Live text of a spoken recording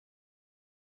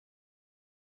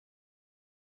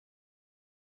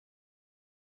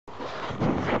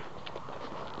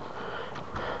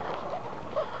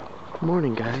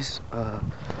Morning, guys. Ooh,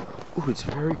 it's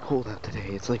very cold out today.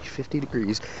 It's like 50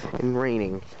 degrees and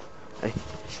raining. I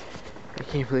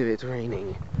can't believe it's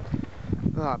raining.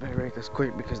 Oh, I better make this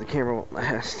quick because the camera won't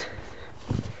last.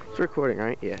 It's recording,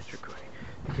 right? Yeah, it's recording.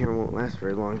 The camera won't last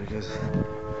very long because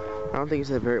I don't think it's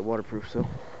that very waterproof, so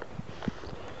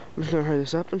I'm just gonna hurry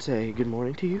this up and say good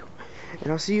morning to you,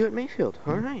 and I'll see you at Mayfield.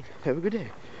 Alright, have a good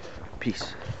day.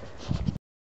 Peace.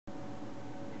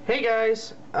 Hey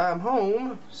guys, I'm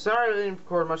home. Sorry I didn't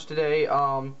record much today.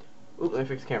 Ooh, let me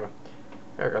fix the camera.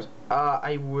 There it goes.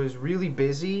 I was really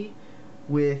busy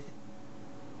with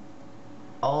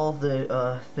all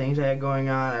the things I had going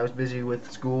on. I was busy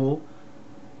with school.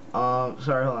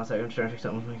 Sorry, hold on a second. I'm just trying to fix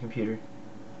something with my computer.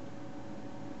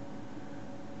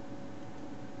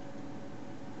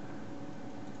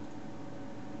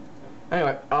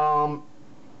 Anyway,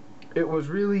 it was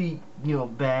really,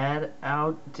 bad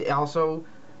out. Also,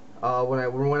 when I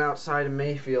went outside in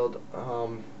Mayfield,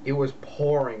 it was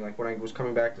pouring, like when I was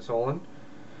coming back to Solon.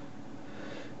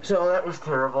 So that was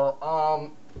terrible.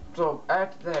 So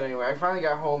after that, anyway, I finally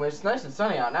got home. It's nice and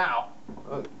sunny out now.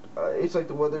 It's like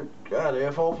the weather, God, they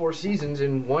have all 4 seasons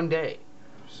in one day.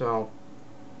 So,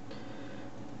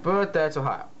 but that's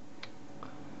Ohio.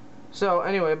 So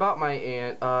anyway, about my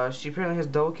aunt, she apparently has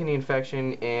double kidney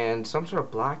infection and some sort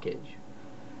of blockage.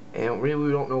 And really,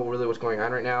 we don't know really what's going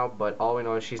on right now, but all we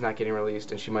know is she's not getting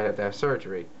released and she might have to have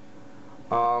surgery.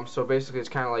 So basically it's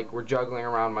kind of like we're juggling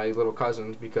around my little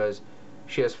cousins because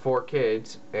she has 4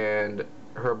 kids and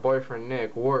her boyfriend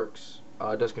Nick works,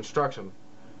 does construction.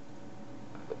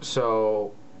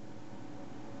 So,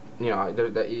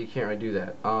 that you can't really do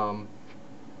that.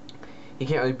 You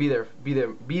can't really be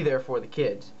there for the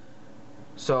kids.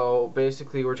 So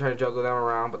basically we're trying to juggle them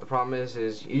around, but the problem is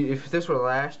if this were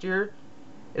last year,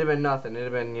 it'd have been nothing.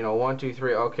 It'd have been, 1, 2,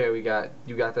 3. Okay,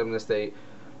 you got them this date.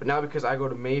 But now because I go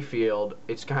to Mayfield,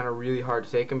 it's kind of really hard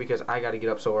to take them because I got to get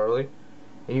up so early.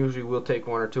 And usually we'll take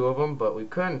 1 or 2 of them, but we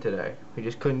couldn't today. We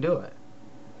just couldn't do it.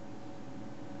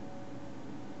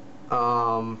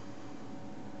 So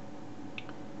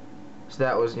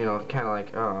that was, kind of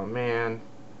like, oh man.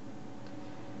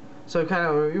 So kind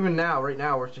of even now, right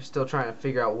now, we're just still trying to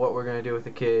figure out what we're gonna do with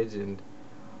the kids and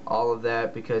all of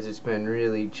that because it's been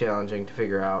really challenging to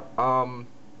figure out.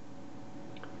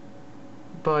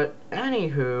 But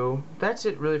anywho, that's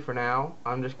it really for now.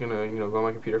 I'm just gonna, go on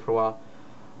my computer for a while.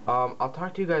 I'll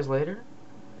talk to you guys later.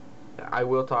 I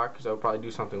will talk because I'll probably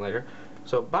do something later.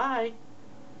 So bye.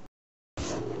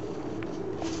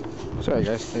 Sorry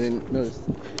guys, I didn't notice.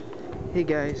 Hey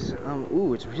guys,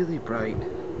 ooh, it's really bright.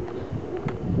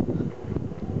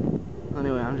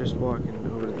 Anyway, I'm just walking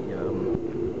over to the,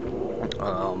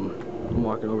 I'm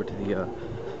walking over to the,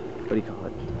 what do you call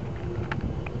it?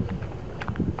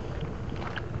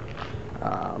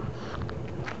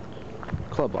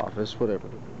 Club office, whatever.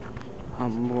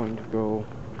 I'm going to go,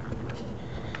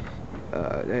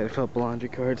 I gotta fill up a laundry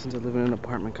card since I live in an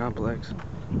apartment complex. I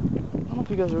don't know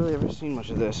if you guys have really ever seen much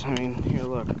of this. I mean, here,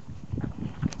 look.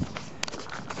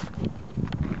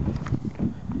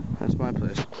 That's my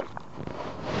place.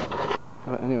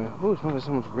 Anyway, ooh, it smells like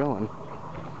someone's grilling.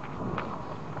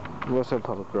 We also have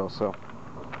public grill, so.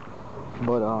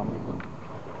 But,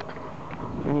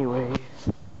 anyway,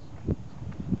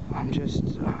 I'm just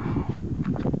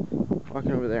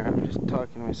walking over there. I'm just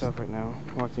talking to myself right now,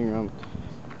 walking around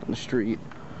the street.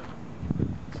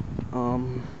 I've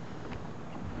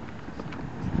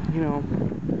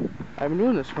been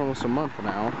doing this for almost a month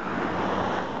now,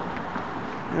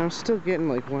 and I'm still getting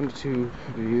like 1 to 2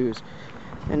 views.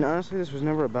 And honestly, this was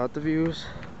never about the views.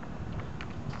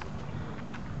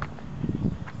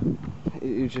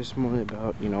 It was just more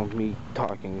about, me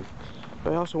talking.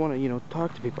 But I also want to,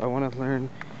 talk to people. I want to learn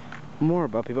more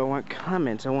about people. I want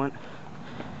comments. I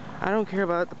don't care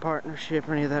about the partnership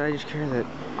or any of that. I just care that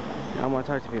I want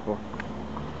to talk to people.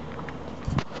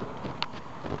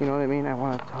 You know what I mean? I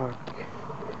want to talk.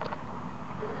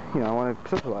 I want to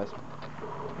socialize.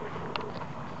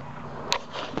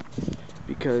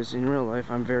 Because in real life,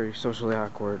 I'm very socially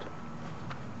awkward.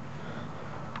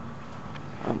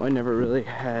 I never really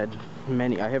had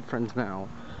many. I have friends now.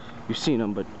 You've seen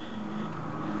them, but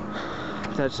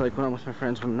that's like when I'm with my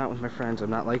friends. When I'm not with my friends, I'm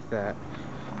not like that.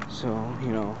 So,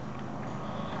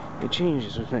 it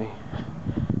changes with me.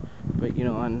 But,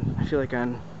 I feel like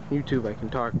on YouTube I can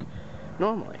talk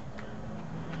normally.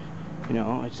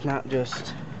 It's not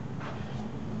just...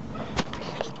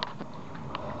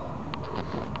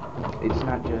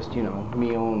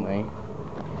 me only.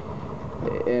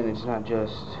 And it's not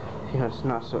just, it's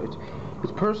not so,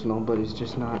 it's personal, but it's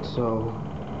just not so,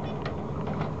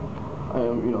 I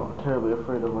am, terribly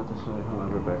afraid of what to say. Hold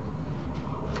on, right back.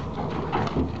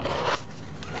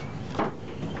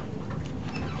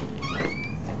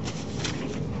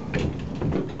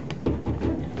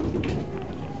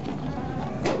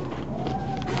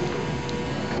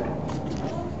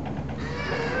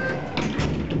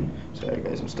 Sorry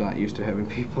guys, I'm still not used to having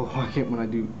people walking when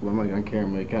I'm like on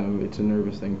camera. It's a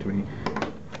nervous thing to me.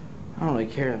 I don't really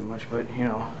care that much, but you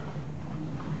know,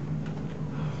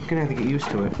 I'm gonna have to get used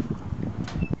to it.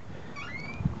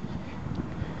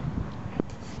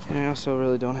 And I also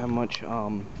really don't have much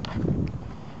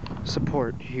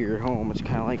support here at home. It's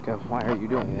kind of like, why are you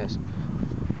doing this?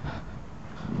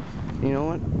 You know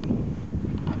what?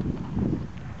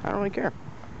 I don't really care.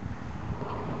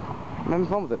 I'm having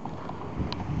fun with it.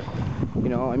 You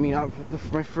know, I mean,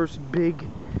 my first big,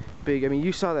 I mean,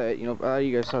 you saw that, you know,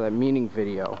 you guys saw that meaning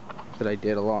video that I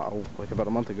did like about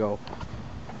a month ago.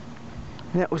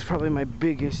 And that was probably my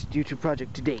biggest YouTube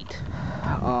project to date.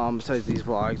 Besides these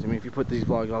vlogs. I mean, if you put these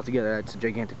vlogs all together, that's a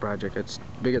gigantic project. That's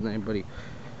bigger than anybody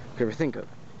could ever think of.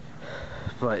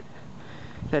 But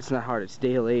that's not hard. It's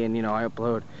daily, and you know, I have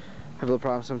a little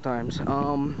problem sometimes.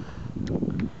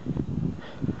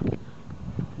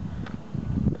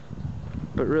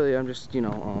 But really, I'm just, you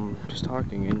know, just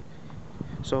talking. And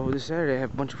so this Saturday, I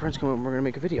have a bunch of friends coming up, and we're gonna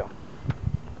make a video.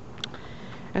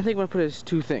 And I think I'm gonna put it as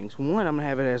two things. One, I'm gonna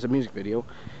have it as a music video,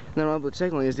 and then what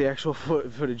secondly is the actual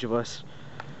footage of us,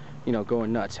 you know,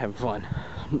 going nuts, having fun,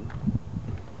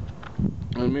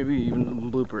 and maybe even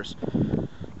some bloopers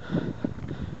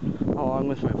along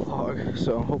with my vlog.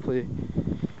 So hopefully,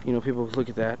 you know, people look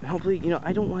at that. And hopefully, you know,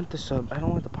 I don't want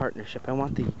the partnership. I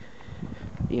want the,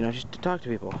 you know, just to talk to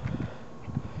people.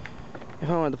 If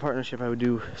I wanted the partnership, I would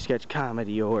do sketch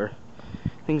comedy or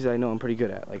things that I know I'm pretty good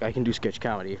at. Like, I can do sketch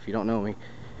comedy. If you don't know me,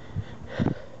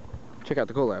 check out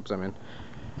the collabs I'm in.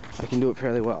 I can do it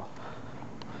fairly well.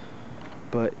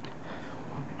 But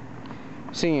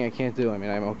singing I can't do. I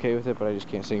mean, I'm okay with it, but I just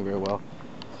can't sing very well.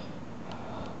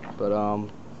 But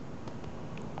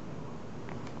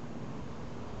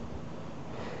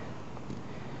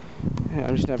yeah,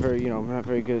 I'm just not very, you know, I'm not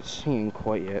very good at singing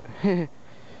quite yet.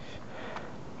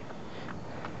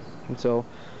 And so,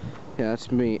 yeah,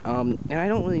 that's me. And I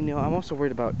don't really know. I'm also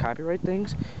worried about copyright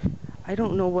things. I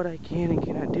don't know what I can and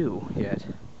cannot do yet.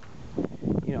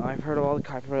 You know, I've heard of all the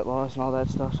copyright laws and all that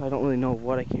stuff, so I don't really know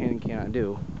what I can and cannot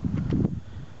do.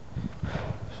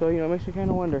 So, you know, it makes me kind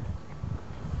of wonder.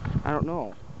 I don't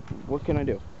know. What can I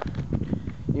do?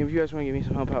 You know, if you guys want to give me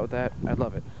some help out with that, I'd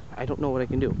love it. I don't know what I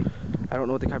can do. I don't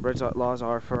know what the copyright laws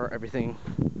are for everything.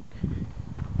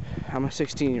 I'm a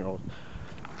 16-year-old.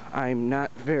 I'm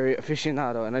not very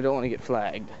aficionado, and I don't want to get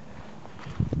flagged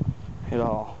at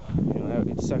all. You know,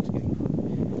 it sucks getting.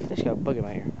 I just got a bug in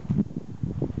my ear.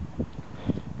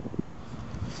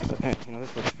 But hey, you know,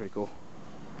 this looks pretty cool.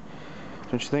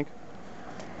 Don't you think?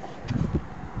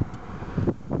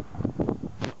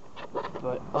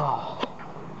 But oh.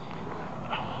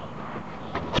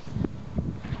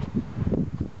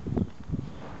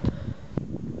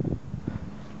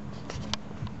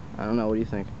 I don't know. What do you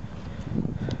think?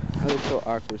 I look so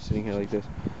awkward sitting here like this.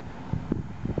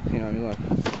 You know, I mean, look.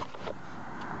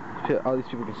 All these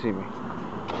people can see me.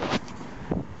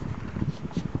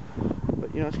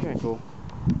 But, you know, it's kind of cool.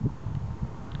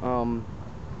 No,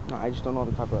 I just don't know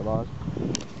the copyright laws.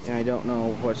 And I don't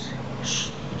know what's...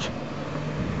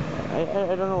 I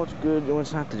don't know what's good and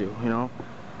what's not to do, you know?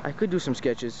 I could do some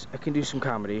sketches. I can do some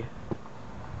comedy.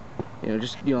 You know,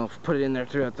 just, you know, put it in there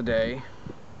throughout the day.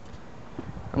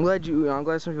 I'm glad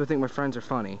some people think my friends are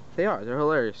funny. They are. They're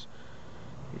hilarious.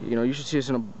 You know, you should see us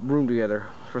in a room together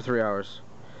for 3 hours.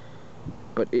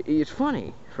 But it's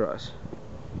funny for us.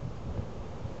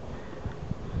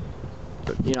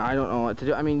 But, you know, I don't know what to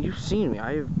do. I mean, you've seen me.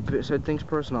 I've said things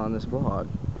personal on this vlog.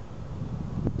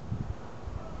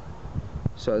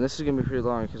 So, this is going to be pretty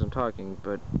long because I'm talking,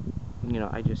 but, you know,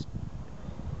 I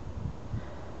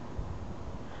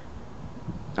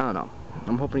don't know.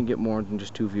 I'm hoping to get more than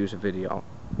just 2 views a video.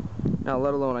 Now,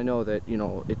 let alone I know that, you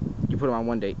know, you put them on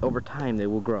one day, over time they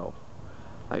will grow.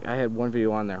 Like, I had one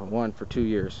video on there, one for 2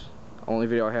 years. Only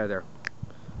video I had there.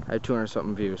 I had 200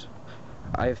 something views.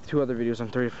 I have 2 other videos on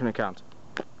 3 different accounts.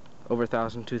 Over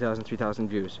 1,000, 2,000, 3,000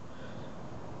 views.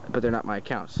 But they're not my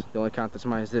accounts. The only account that's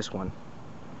mine is this one.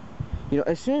 You know,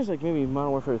 as soon as, like, maybe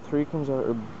Modern Warfare 3 comes out,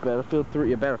 or Battlefield 3,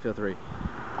 yeah, Battlefield 3,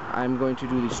 I'm going to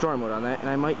do the story mode on that, and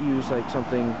I might use, like,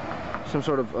 some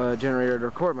sort of generator to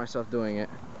record myself doing it.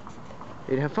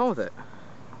 And have fun with it.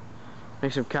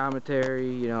 Make some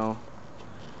commentary, you know.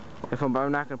 But I'm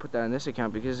not going to put that on this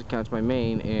account because this account's my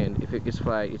main, and if it gets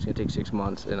flagged, it's going to take 6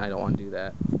 months, and I don't want to do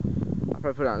that. I'll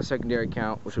probably put it on a secondary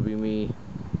account, which will be me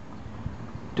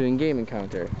doing gaming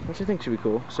commentary, which I think should be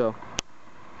cool. So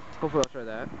hopefully I'll try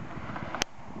that.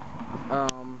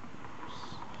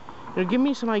 You know, give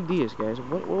me some ideas, guys.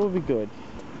 What would be good?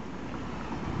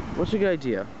 What's a good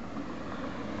idea?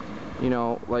 You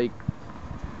know, like,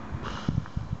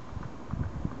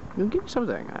 you know, give me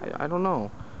something. I don't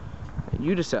know.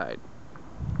 You decide.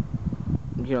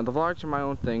 You know, the vlogs are my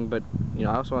own thing, but you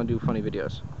know, I also want to do funny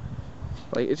videos.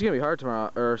 Like, it's gonna be hard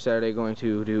tomorrow or Saturday going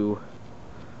to do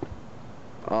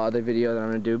the video that I'm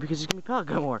gonna do because it's gonna be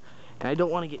Pelican War, and I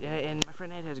don't want to get. And my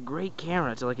friend Ed has a great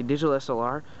camera. It's like a digital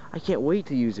SLR. I can't wait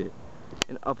to use it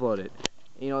and upload it.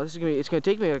 You know, it's gonna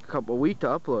take me like a week to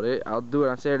upload it. I'll do it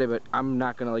on Saturday, but I'm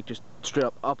not gonna like just straight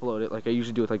up upload it like I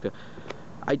usually do with like the.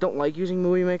 I don't like using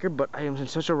Movie Maker, but I am in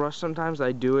such a rush sometimes that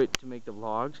I do it to make the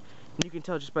vlogs. And you can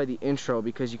tell just by the intro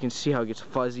because you can see how it gets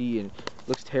fuzzy and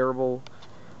looks terrible.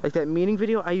 Like that meeting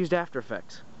video, I used After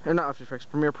Effects, or not After Effects,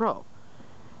 Premiere Pro,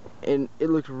 and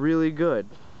it looked really good.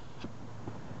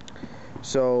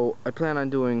 So I plan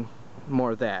on doing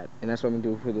more of that, and that's what I'm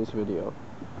gonna do for this video.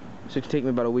 So it can take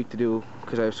me about a week to do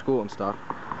because I have school and stuff.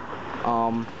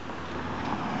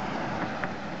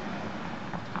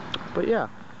 But yeah,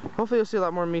 hopefully you'll see a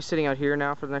lot more of me sitting out here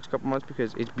now for the next couple months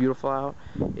because it's beautiful out.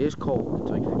 It is cold;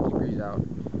 it's like 50 degrees out,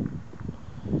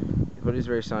 but it is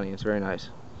very sunny. It's very nice.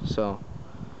 So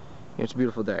it's a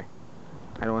beautiful day.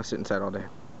 I don't want to sit inside all day.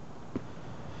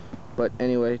 But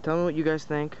anyway, tell me what you guys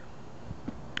think.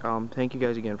 Thank you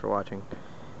guys again for watching.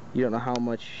 You don't know how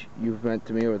much you've meant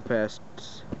to me over the past,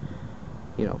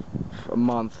 you know, a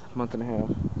month and a half.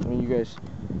 I mean, you guys,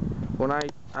 when I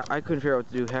couldn't figure out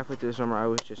what to do halfway through the summer, I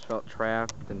always just felt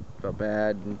trapped and felt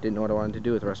bad and didn't know what I wanted to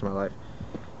do with the rest of my life.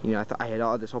 You know, I thought I had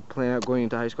all this whole plan out going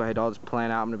into high school. I had all this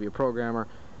plan out. I'm gonna be a programmer.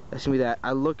 That's gonna be that.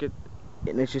 I look at,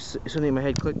 and it's just something in my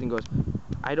head clicked and goes,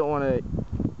 I don't want to,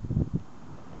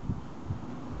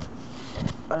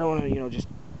 you know, just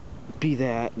be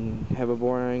that and have a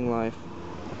boring life.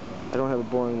 I don't have a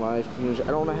boring life. I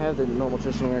don't want to have the normal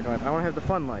traditional American life. I want to have the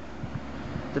fun life.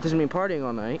 That doesn't mean partying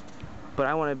all night, but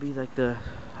I want to be like I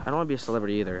don't want to be a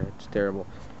celebrity either. It's terrible.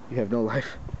 You have no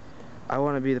life. I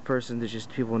want to be the person that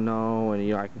just people know and,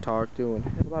 you know, I can talk to and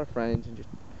have a lot of friends and just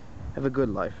have a good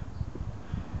life.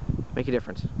 Make a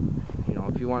difference. You know,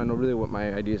 if you want to know really what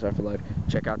my ideas are for life,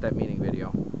 check out that meeting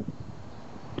video.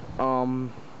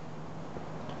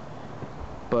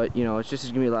 But, you know, it's just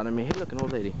gonna be a lot of me. Hey, look, an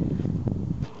old lady.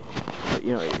 But,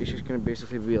 you know, it's just gonna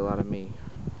basically be a lot of me.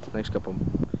 The next couple,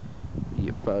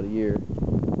 about a year.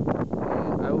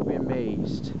 And I will be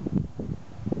amazed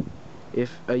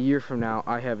if a year from now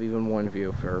I have even one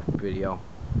view for a video.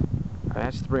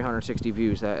 That's 360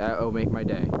 views. That will make my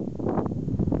day.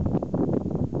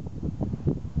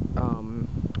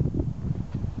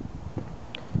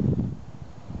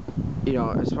 You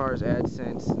know, as far as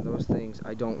AdSense and those things,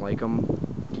 I don't like them.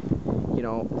 You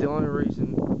know, the only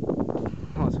reason.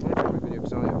 Hold on, let me check my video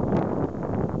because I only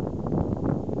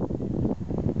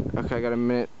have. Okay, I got a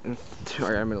minute and I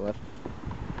got a minute left.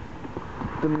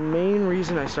 The main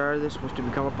reason I started this was to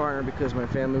become a partner because my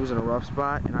family was in a rough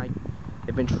spot and I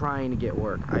have been trying to get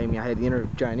work. I mean, I had the interview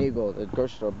with Giant Eagle, the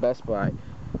grocery store, Best Buy.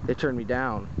 They turned me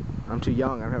down. I'm too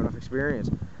young. I don't have enough experience.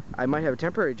 I might have a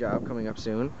temporary job coming up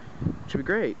soon, which would be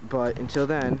great, but until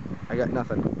then, I got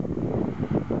nothing.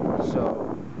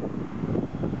 So,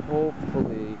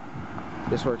 hopefully,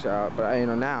 this works out. But you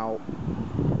know, now,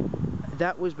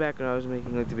 that was back when I was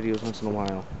making like the videos once in a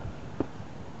while.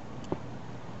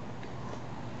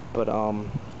 But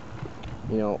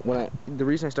you know, the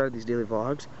reason I started these daily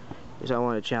vlogs is I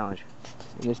wanted a challenge,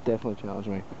 and this definitely challenged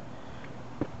me.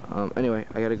 Anyway,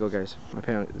 I gotta go, guys.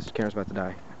 This camera's about to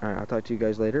die. Alright, I'll talk to you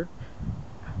guys later.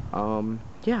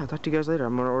 Yeah, I'll talk to you guys later.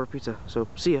 I'm gonna order pizza, so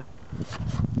see ya.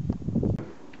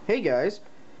 Hey, guys.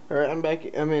 Alright, I'm back.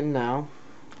 I'm in now.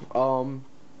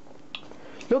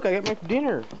 Look, I got my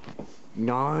dinner.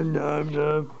 Nom nom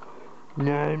nom.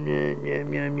 Nom nom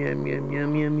yum yum yum yum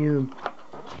yum yum yum.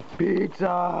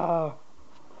 Pizza!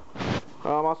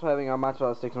 I'm also having a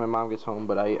mozzarella sticks when my mom gets home,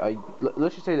 but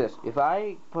let's just say this. If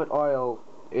I put oil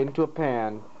into a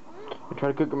pan and try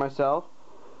to cook it myself,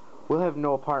 we'll have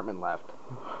no apartment left.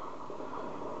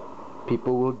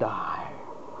 People will die.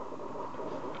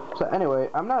 So anyway,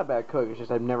 I'm not a bad cook, it's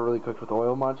just I've never really cooked with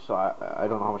oil much, so I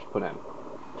don't know how much to put in.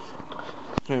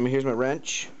 Here's my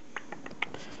wrench.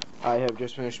 I have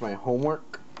just finished my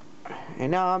homework,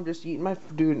 and now I'm just eating my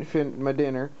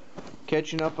dinner,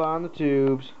 catching up on the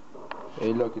tubes.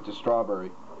 Hey, look, it's a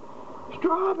strawberry.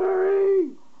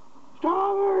 Strawberry!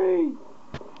 Strawberry!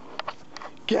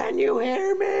 Can you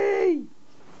hear me?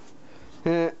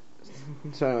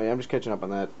 So anyway, I'm just catching up on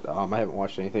that. I haven't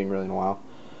watched anything really in a while.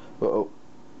 Uh-oh.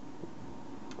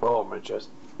 Oh, my chest.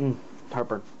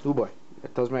 Heartburn. Oh boy.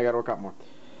 It tells me I gotta work out more.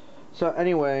 So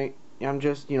anyway, I'm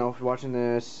just, watching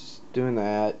this, doing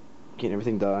that, getting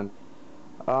everything done.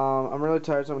 I'm really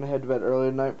tired, so I'm gonna head to bed early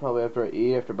tonight, probably after I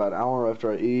eat. After about an hour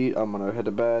after I eat, I'm gonna head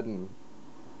to bed and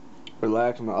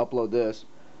relax. I'm gonna upload this.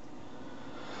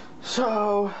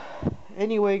 So,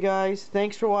 anyway, guys,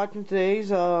 thanks for watching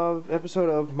today's episode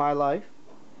of My Life.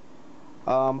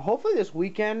 Hopefully this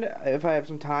weekend, if I have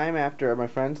some time after my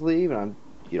friends leave and I'm,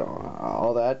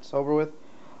 all that's over with,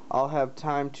 I'll have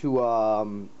time to,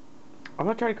 I'm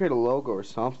gonna try to create a logo or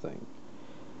something.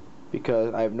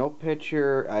 Because I have no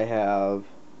picture, I have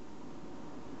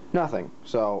nothing.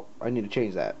 So, I need to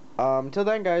change that. Until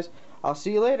then, guys, I'll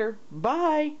see you later.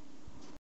 Bye!